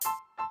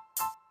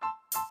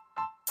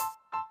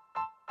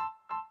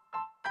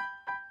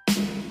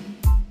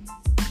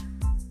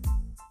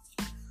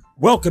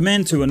Welcome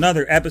into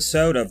another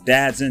episode of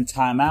Dads in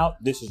Timeout.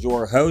 This is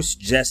your host,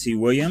 Jesse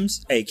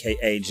Williams,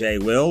 aka J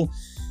Will.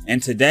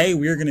 And today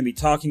we're going to be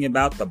talking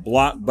about the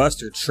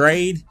blockbuster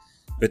trade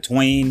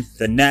between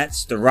the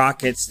Nets, the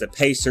Rockets, the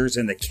Pacers,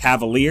 and the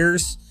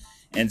Cavaliers.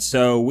 And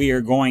so we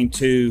are going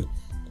to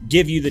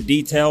give you the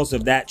details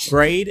of that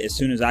trade as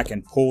soon as I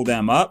can pull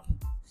them up.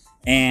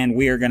 And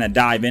we are going to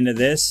dive into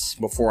this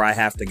before I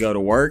have to go to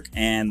work.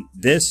 And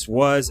this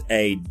was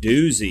a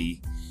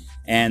doozy.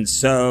 And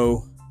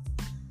so,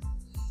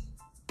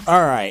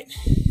 all right,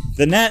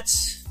 the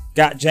Nets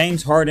got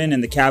James Harden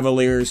and the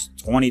Cavaliers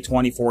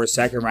 2024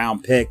 second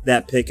round pick.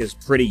 That pick is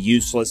pretty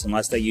useless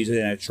unless they use it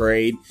in a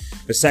trade.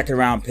 The second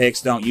round picks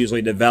don't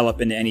usually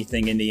develop into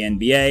anything in the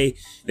NBA.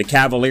 The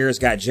Cavaliers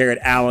got Jarrett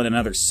Allen,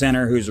 another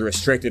center who's a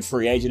restricted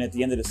free agent at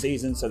the end of the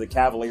season, so the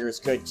Cavaliers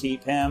could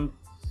keep him.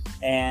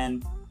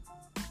 And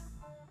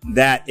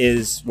that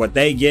is what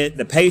they get.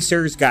 The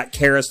Pacers got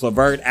Caris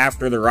LeVert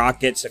after the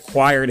Rockets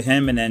acquired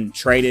him and then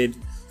traded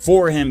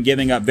for him,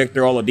 giving up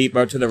Victor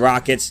Oladipo to the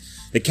Rockets.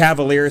 The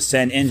Cavaliers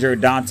sent injured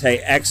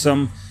Dante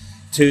Exum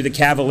to the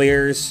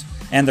Cavaliers.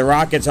 And the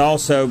Rockets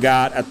also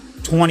got a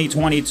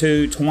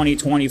 2022,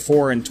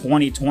 2024, and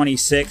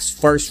 2026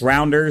 first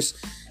rounders.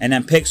 And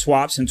then pick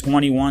swaps in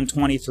 21,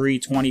 23,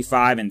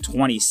 25, and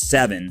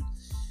 27.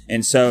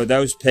 And so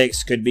those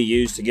picks could be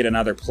used to get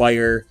another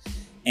player.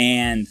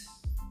 And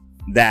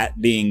that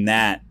being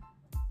that.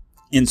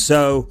 And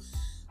so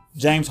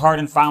James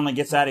Harden finally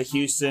gets out of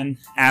Houston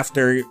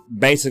after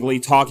basically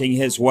talking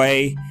his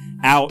way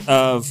out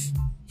of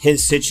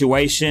his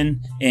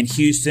situation in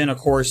Houston. Of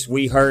course,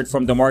 we heard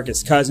from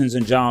DeMarcus Cousins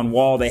and John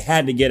Wall. They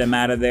had to get him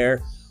out of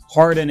there.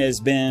 Harden has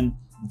been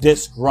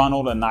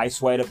disgruntled, a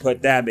nice way to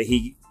put that, but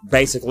he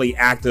basically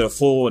acted a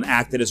fool and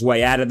acted his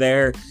way out of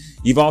there.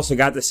 You've also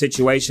got the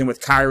situation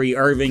with Kyrie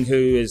Irving, who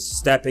is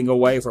stepping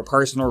away for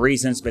personal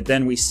reasons, but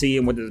then we see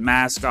him with his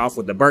mask off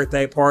with the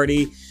birthday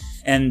party.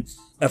 And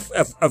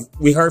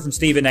we heard from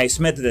Stephen A.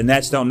 Smith that the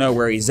Nets don't know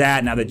where he's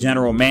at. Now the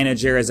general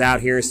manager is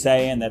out here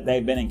saying that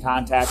they've been in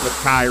contact with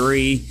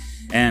Kyrie.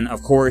 And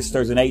of course,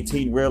 there's an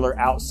 18-wheeler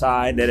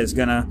outside that is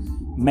going to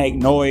make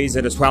noise,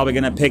 that is probably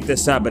going to pick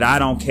this up. But I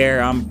don't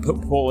care. I'm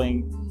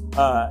pulling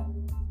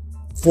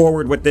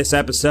forward with this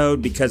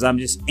episode because I'm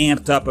just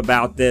amped up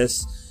about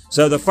this.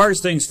 So the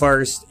first things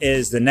first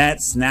is the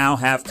Nets now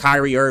have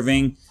Kyrie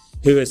Irving,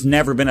 who has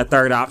never been a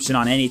third option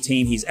on any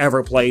team he's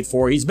ever played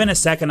for. He's been a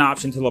second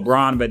option to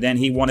LeBron, but then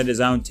he wanted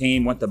his own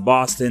team, went to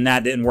Boston.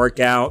 That didn't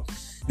work out.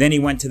 Then he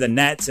went to the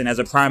Nets, and as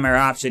a primary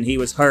option, he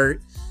was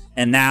hurt.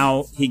 And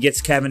now he gets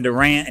Kevin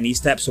Durant, and he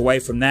steps away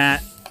from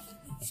that.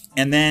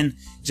 And then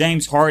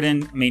James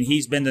Harden, I mean,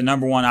 he's been the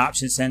number one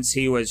option since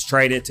he was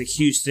traded to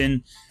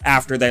Houston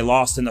after they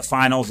lost in the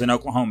finals in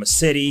Oklahoma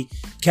City.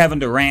 Kevin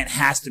Durant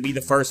has to be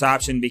the first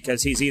option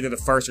because he's either the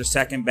first or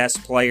second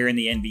best player in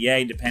the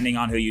NBA, depending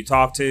on who you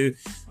talk to.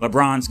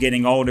 LeBron's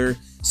getting older.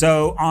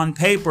 So on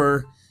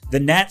paper, the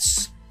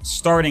Nets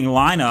starting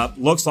lineup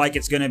looks like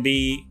it's going to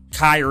be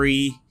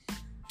Kyrie,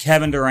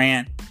 Kevin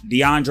Durant,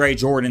 DeAndre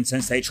Jordan,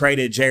 since they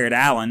traded Jarrett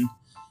Allen,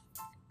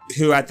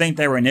 who I think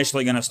they were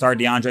initially going to start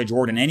DeAndre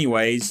Jordan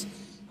anyways.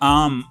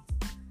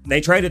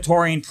 They traded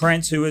Taurean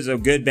Prince, who is a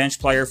good bench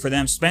player for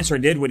them. Spencer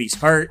Dinwiddie, he's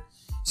hurt.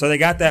 So they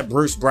got that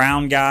Bruce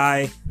Brown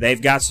guy.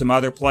 They've got some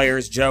other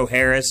players, Joe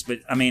Harris. But,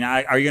 I mean,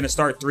 are you going to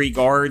start three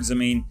guards? I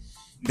mean,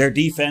 their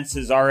defense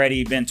has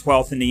already been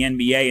 12th in the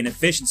NBA in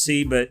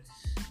efficiency, but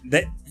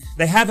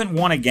they haven't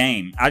won a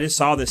game. I just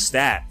saw this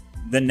stat.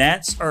 The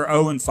Nets are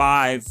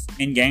 0-5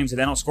 in games that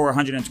they don't score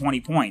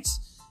 120 points.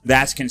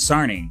 That's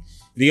concerning.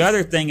 The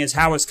other thing is,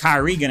 how is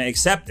Kyrie going to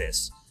accept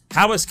this?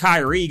 How is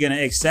Kyrie going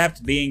to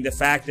accept being the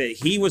fact that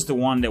he was the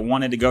one that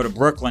wanted to go to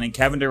Brooklyn and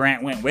Kevin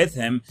Durant went with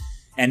him?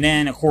 And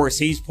then, of course,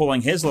 he's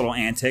pulling his little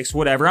antics,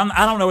 whatever.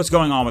 I don't know what's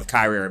going on with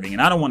Kyrie Irving,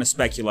 and I don't want to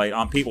speculate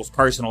on people's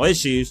personal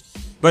issues.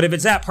 But if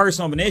it's that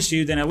personal of an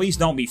issue, then at least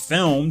don't be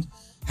filmed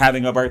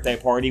having a birthday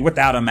party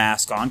without a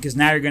mask on, because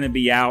now you're going to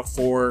be out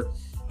for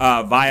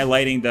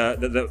violating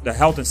the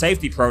health and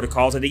safety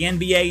protocols that the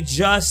NBA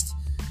just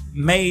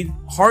made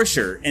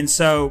harsher. And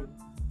so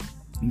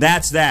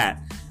that's that.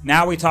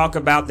 Now we talk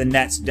about the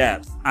Nets'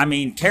 depth. I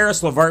mean,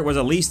 Caris LeVert was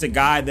at least a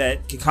guy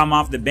that could come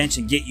off the bench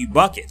and get you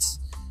buckets.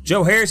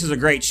 Joe Harris is a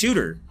great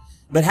shooter.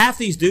 But half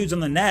these dudes on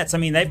the Nets, I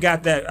mean, they've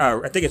got that,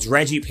 I think it's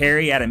Reggie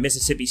Perry out of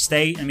Mississippi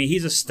State. I mean,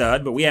 he's a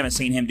stud, but we haven't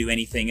seen him do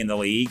anything in the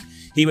league.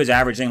 He was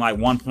averaging like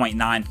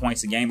 1.9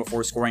 points a game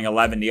before scoring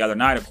 11 the other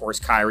night. Of course,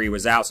 Kyrie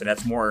was out, so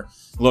that's more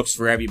looks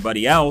for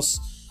everybody else.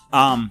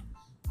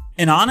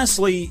 And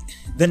honestly,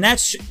 the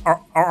Nets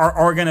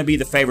are going to be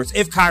the favorites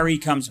if Kyrie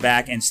comes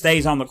back and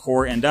stays on the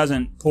court and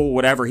doesn't pull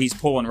whatever he's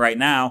pulling right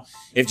now.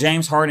 If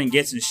James Harden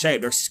gets in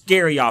shape, they're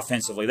scary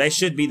offensively. They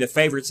should be the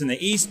favorites in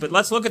the East. But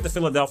let's look at the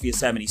Philadelphia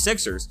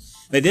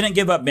 76ers. They didn't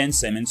give up Ben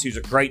Simmons, who's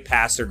a great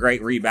passer,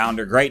 great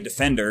rebounder, great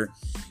defender.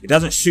 He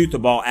doesn't shoot the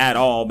ball at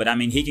all, but I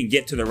mean, he can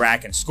get to the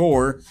rack and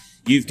score.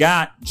 You've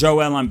got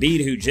Joel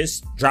Embiid, who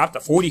just dropped a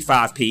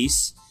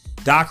 45-piece.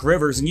 Doc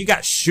Rivers, and you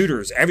got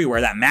shooters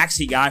everywhere. That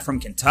Maxey guy from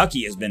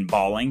Kentucky has been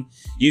balling.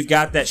 You've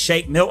got that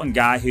Shake Milton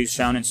guy who's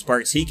shown in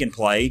spurts he can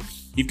play.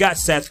 You've got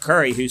Seth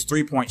Curry, whose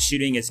three-point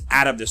shooting is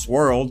out of this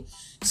world.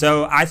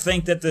 So I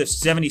think that the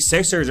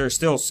 76ers are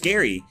still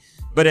scary.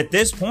 But at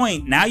this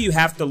point, now you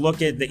have to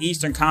look at the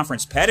Eastern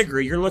Conference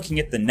pedigree. You're looking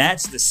at the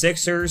Nets, the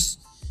Sixers,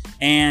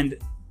 and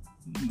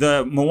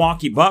the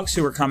Milwaukee Bucks,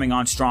 who are coming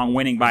on strong,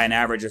 winning by an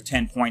average of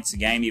 10 points a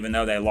game, even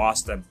though they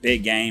lost a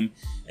big game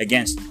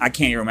against, I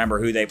can't even remember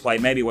who they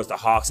played. Maybe it was the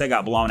Hawks. They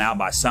got blown out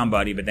by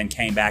somebody, but then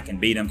came back and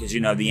beat them because, the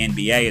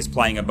NBA is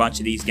playing a bunch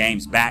of these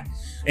games back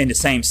in the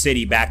same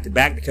city back to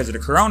back because of the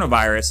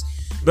coronavirus.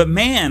 But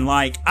man,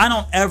 I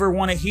don't ever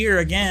want to hear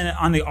again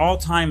on the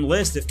all-time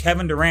list if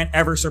Kevin Durant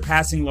ever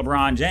surpassing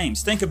LeBron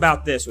James. Think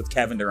about this with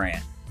Kevin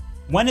Durant.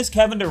 When has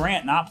Kevin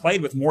Durant not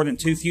played with more than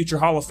 2 future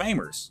Hall of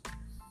Famers?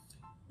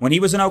 When he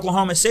was in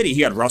Oklahoma City,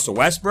 he had Russell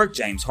Westbrook,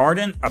 James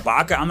Harden,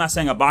 Ibaka. I'm not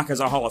saying Ibaka's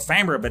a Hall of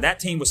Famer, but that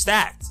team was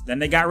stacked. Then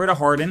they got rid of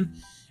Harden,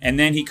 and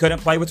then he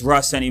couldn't play with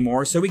Russ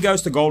anymore. So he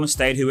goes to Golden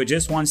State, who had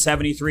just won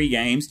 73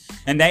 games,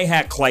 and they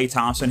had Klay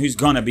Thompson, who's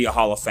going to be a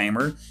Hall of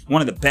Famer,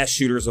 one of the best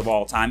shooters of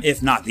all time,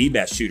 if not the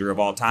best shooter of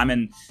all time.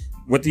 And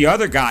with the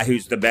other guy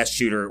who's the best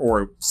shooter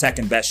or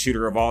second best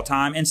shooter of all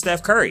time, and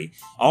Steph Curry.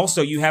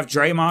 Also, you have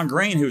Draymond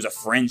Green, who's a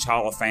fringe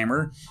Hall of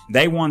Famer.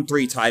 They won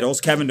 3 titles.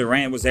 Kevin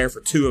Durant was there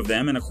for 2 of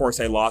them, and of course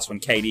they lost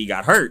when KD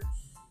got hurt.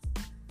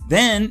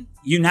 Then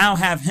you now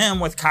have him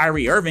with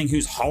Kyrie Irving,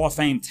 who's Hall of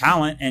Fame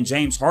talent, and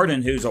James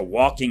Harden, who's a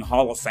walking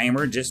Hall of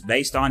Famer just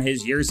based on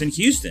his years in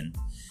Houston.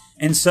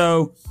 And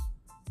so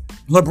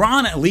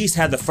LeBron at least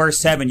had the first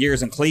 7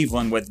 years in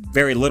Cleveland with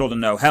very little to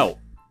no help.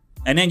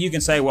 And then you can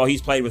say, well, he's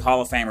played with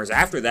Hall of Famers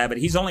after that, but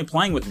he's only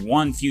playing with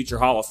one future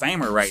Hall of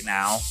Famer right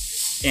now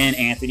in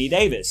Anthony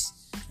Davis.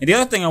 And the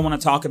other thing I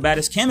want to talk about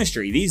is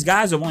chemistry. These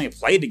guys have only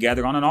played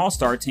together on an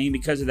all-star team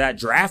because of that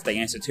draft they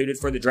instituted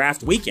for the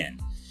draft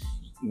weekend.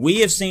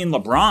 We have seen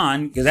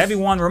LeBron, because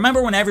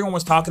remember when everyone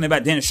was talking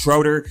about Dennis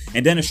Schroeder,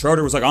 and Dennis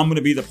Schroeder was like, I'm going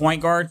to be the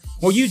point guard?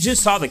 Well, you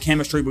just saw the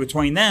chemistry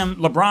between them.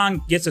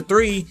 LeBron gets a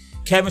 3.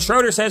 Kevin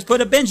Schroeder says,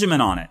 put a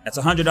Benjamin on it. That's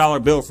a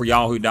 $100 bill for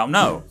y'all who don't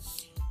know.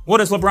 What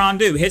does LeBron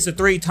do? Hits a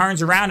 3,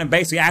 turns around, and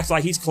basically acts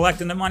like he's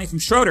collecting the money from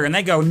Schroeder, and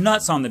they go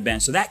nuts on the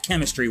bench. So that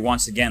chemistry,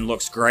 once again,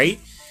 looks great.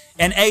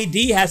 And AD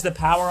has the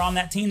power on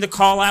that team to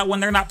call out when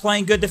they're not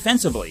playing good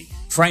defensively.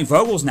 Frank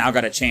Vogel's now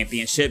got a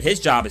championship. His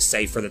job is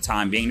safe for the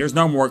time being. There's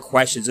no more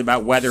questions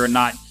about whether or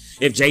not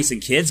if Jason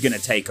Kidd's going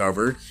to take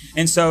over.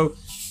 And so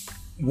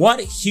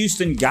what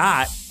Houston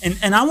got,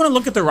 and I want to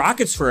look at the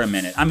Rockets for a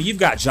minute. I mean, you've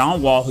got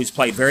John Wall, who's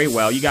played very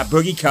well. You got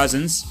Boogie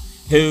Cousins,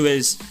 who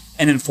is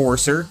an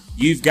enforcer.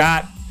 You've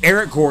got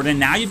Eric Gordon.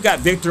 Now you've got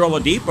Victor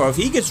Oladipo. If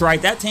he gets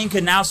right, that team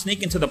could now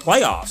sneak into the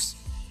playoffs.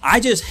 I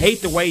just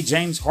hate the way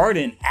James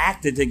Harden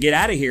acted to get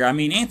out of here. I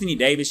mean, Anthony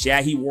Davis,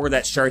 yeah, he wore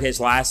that shirt his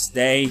last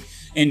day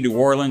in New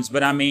Orleans,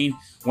 but I mean,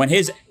 when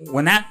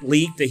that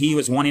leaked that he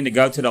was wanting to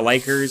go to the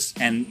Lakers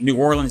and New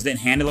Orleans didn't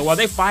handle it, well,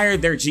 they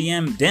fired their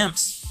GM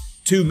Demps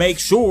to make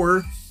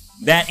sure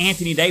that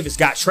Anthony Davis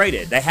got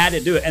traded. They had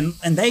to do it, and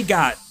they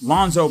got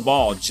Lonzo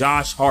Ball,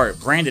 Josh Hart,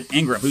 Brandon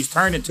Ingram, who's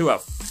turned into a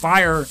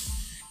fire,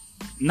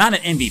 not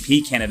an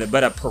MVP candidate,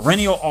 but a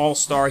perennial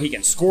all-star. He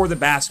can score the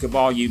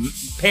basketball. You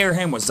pair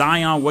him with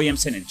Zion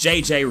Williamson and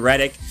J.J.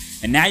 Redick,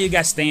 and now you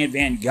got Stan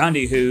Van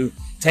Gundy, who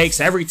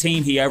takes every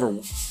team he ever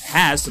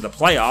has to the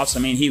playoffs. I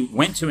mean, he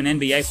went to an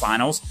NBA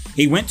Finals.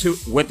 He went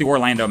with the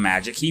Orlando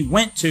Magic. He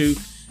went to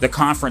the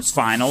conference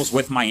finals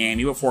with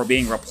Miami before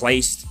being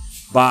replaced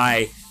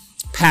by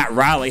Pat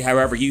Riley,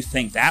 however you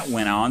think that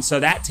went on. So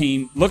that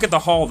team, look at the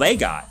haul they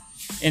got.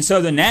 And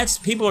so the Nets,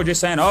 people are just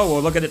saying, oh,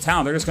 well, look at the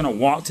talent. They're just going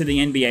to walk to the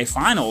NBA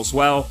Finals.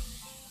 Well,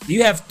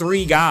 you have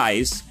 3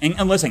 guys.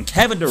 And listen,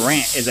 Kevin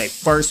Durant is a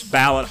first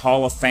ballot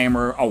Hall of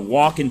Famer, a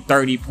walking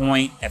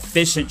 30-point,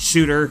 efficient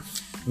shooter,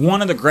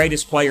 one of the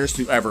greatest players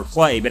to ever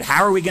play. But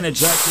how are we going to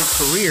judge his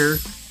career?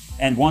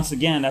 And once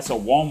again, that's a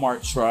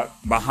Walmart truck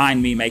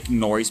behind me making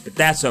noise, but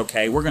that's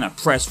okay. We're going to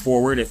press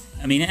forward.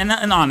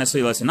 And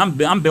honestly, listen,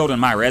 I'm building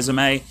my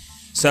resume.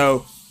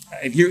 So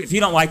if you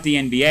don't like the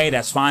NBA,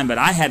 that's fine, but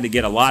I had to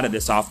get a lot of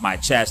this off my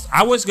chest.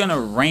 I was going to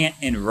rant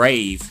and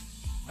rave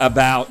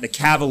about the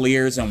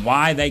Cavaliers and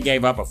why they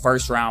gave up a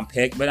first-round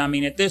pick, but I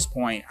mean, at this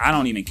point, I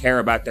don't even care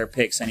about their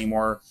picks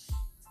anymore.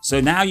 So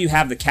now you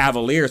have the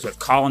Cavaliers with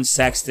Colin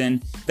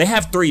Sexton. They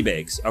have 3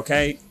 bigs,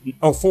 okay?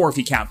 4 if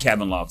you count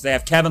Kevin Love. They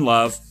have Kevin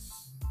Love.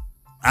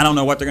 I don't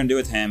know what they're going to do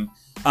with him.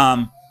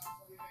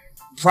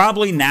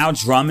 Probably now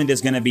Drummond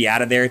is going to be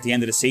out of there at the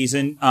end of the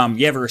season.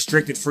 You have a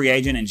restricted free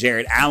agent in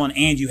Jared Allen,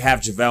 and you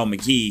have JaVale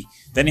McGee.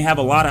 Then you have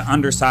a lot of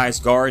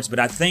undersized guards, but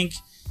I think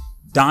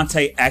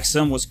Dante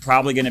Exum was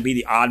probably going to be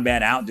the odd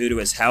man out due to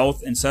his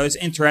health. And so it's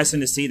interesting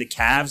to see the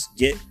Cavs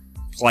get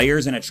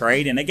players in a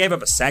trade, and they gave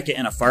up a second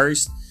and a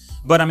first.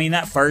 But, I mean,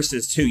 that first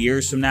is 2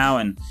 years from now,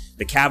 and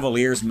the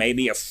Cavaliers may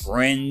be a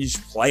fringe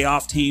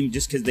playoff team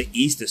just because the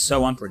East is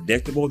so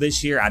unpredictable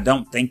this year. I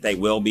don't think they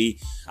will be.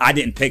 I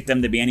didn't pick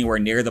them to be anywhere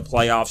near the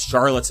playoffs.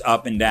 Charlotte's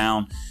up and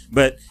down.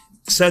 But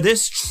So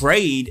this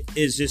trade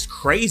is just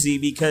crazy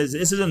because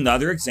this is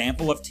another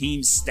example of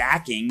teams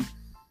stacking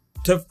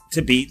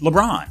to beat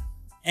LeBron.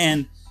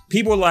 And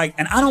people are like,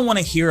 and I don't want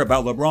to hear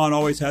about LeBron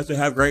always has to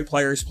have great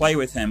players play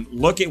with him.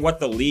 Look at what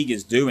the league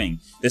is doing.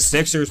 The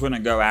Sixers want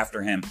to go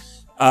after him.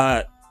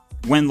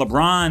 When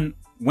LeBron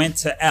went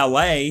to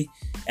LA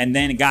and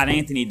then got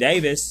Anthony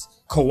Davis,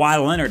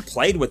 Kawhi Leonard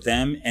played with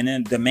them and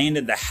then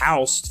demanded the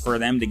house for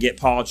them to get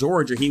Paul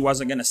George, or he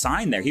wasn't going to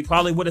sign there. He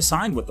probably would have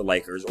signed with the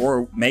Lakers,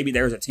 or maybe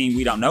there's a team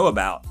we don't know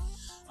about.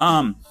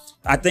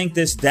 I think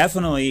this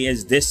definitely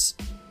is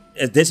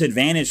a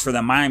disadvantage for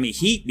the Miami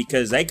Heat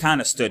because they kind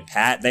of stood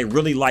pat. They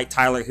really like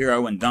Tyler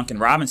Hero and Duncan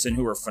Robinson,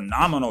 who are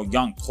phenomenal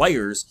young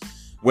players,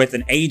 with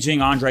an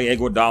aging Andre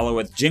Iguodala,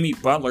 with Jimmy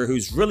Butler,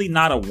 who's really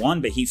not a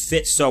one, but he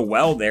fits so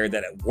well there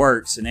that it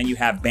works. And then you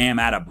have Bam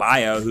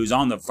Adebayo, who's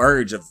on the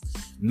verge of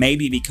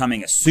maybe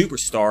becoming a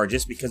superstar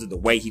just because of the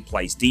way he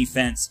plays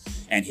defense,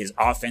 and his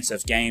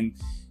offensive game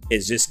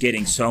is just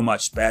getting so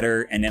much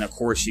better. And then, of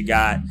course, you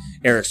got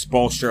Eric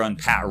Spoelstra and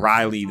Pat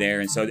Riley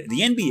there. And so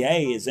the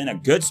NBA is in a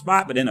good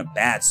spot, but in a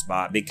bad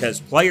spot because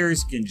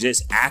players can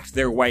just act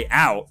their way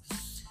out.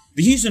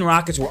 The Houston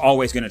Rockets were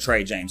always going to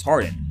trade James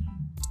Harden.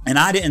 And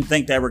I didn't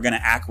think they were going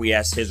to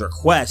acquiesce his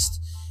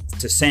request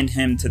to send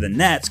him to the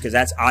Nets because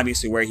that's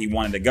obviously where he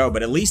wanted to go.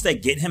 But at least they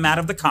get him out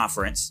of the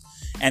conference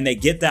and they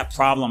get that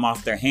problem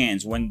off their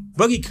hands. When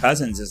Boogie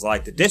Cousins is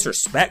like, the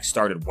disrespect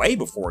started way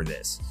before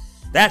this.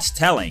 That's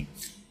telling.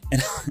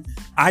 And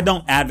I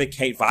don't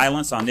advocate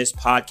violence on this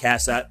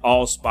podcast at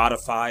all,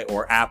 Spotify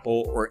or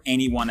Apple or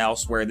anyone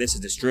else where this is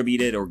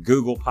distributed, or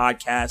Google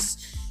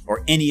Podcasts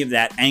or any of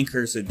that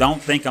Anchor. So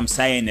don't think I'm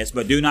saying this,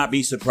 but do not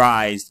be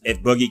surprised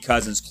if Boogie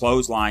Cousins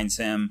clotheslines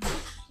him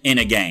in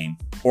a game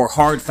or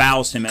hard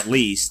fouls him at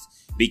least,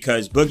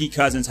 because Boogie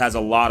Cousins has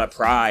a lot of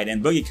pride,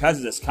 and Boogie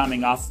Cousins is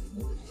coming off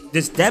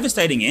this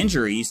devastating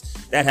injuries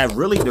that have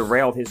really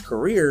derailed his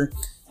career.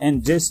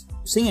 And just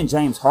seeing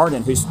James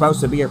Harden, who's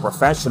supposed to be a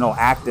professional,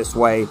 act this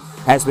way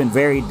has been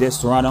very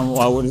disruptive.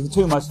 Well, there's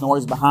too much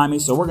noise behind me,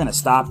 so we're going to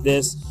stop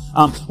this.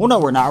 Well, no,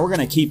 we're not. We're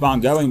going to keep on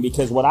going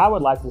because what I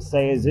would like to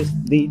say is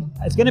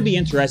it's going to be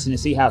interesting to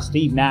see how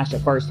Steve Nash, a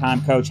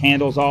first-time coach,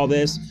 handles all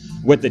this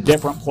with the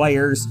different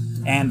players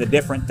and the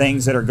different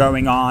things that are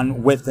going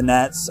on with the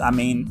Nets. I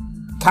mean,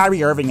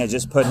 Kyrie Irving has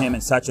just put him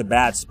in such a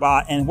bad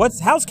spot. And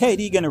how's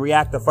KD going to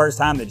react the first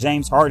time that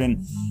James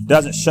Harden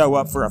doesn't show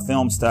up for a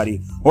film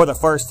study, or the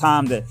first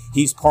time that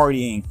he's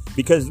partying?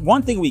 Because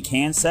one thing we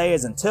can say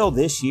is until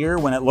this year,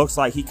 when it looks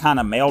like he kind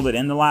of mailed it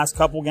in the last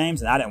couple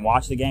games, and I didn't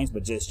watch the games,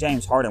 but just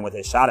James Harden with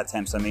his shot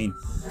attempts, I mean,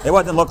 it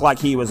wasn't look like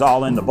he was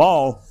all in the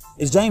ball.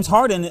 Is James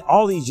Harden,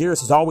 all these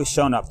years, has always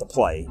shown up to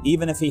play.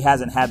 Even if he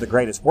hasn't had the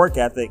greatest work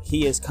ethic,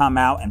 he has come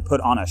out and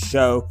put on a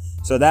show.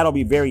 So that'll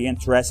be very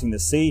interesting to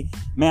see.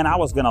 Man, I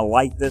was going to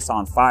light this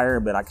on fire,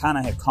 but I kind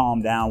of had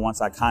calmed down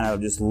once I kind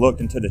of just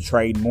looked into the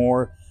trade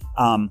more.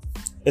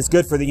 It's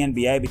good for the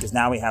NBA because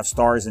now we have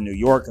stars in New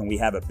York and we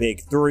have a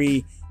big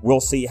three.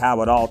 We'll see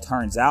how it all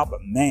turns out.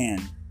 But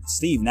man,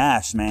 Steve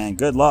Nash, man,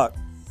 good luck.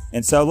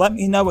 And so let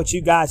me know what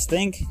you guys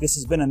think. This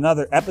has been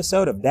another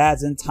episode of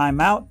Dads in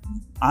Timeout.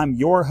 I'm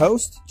your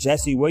host,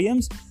 Jesse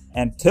Williams.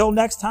 Until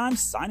next time,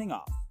 signing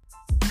off.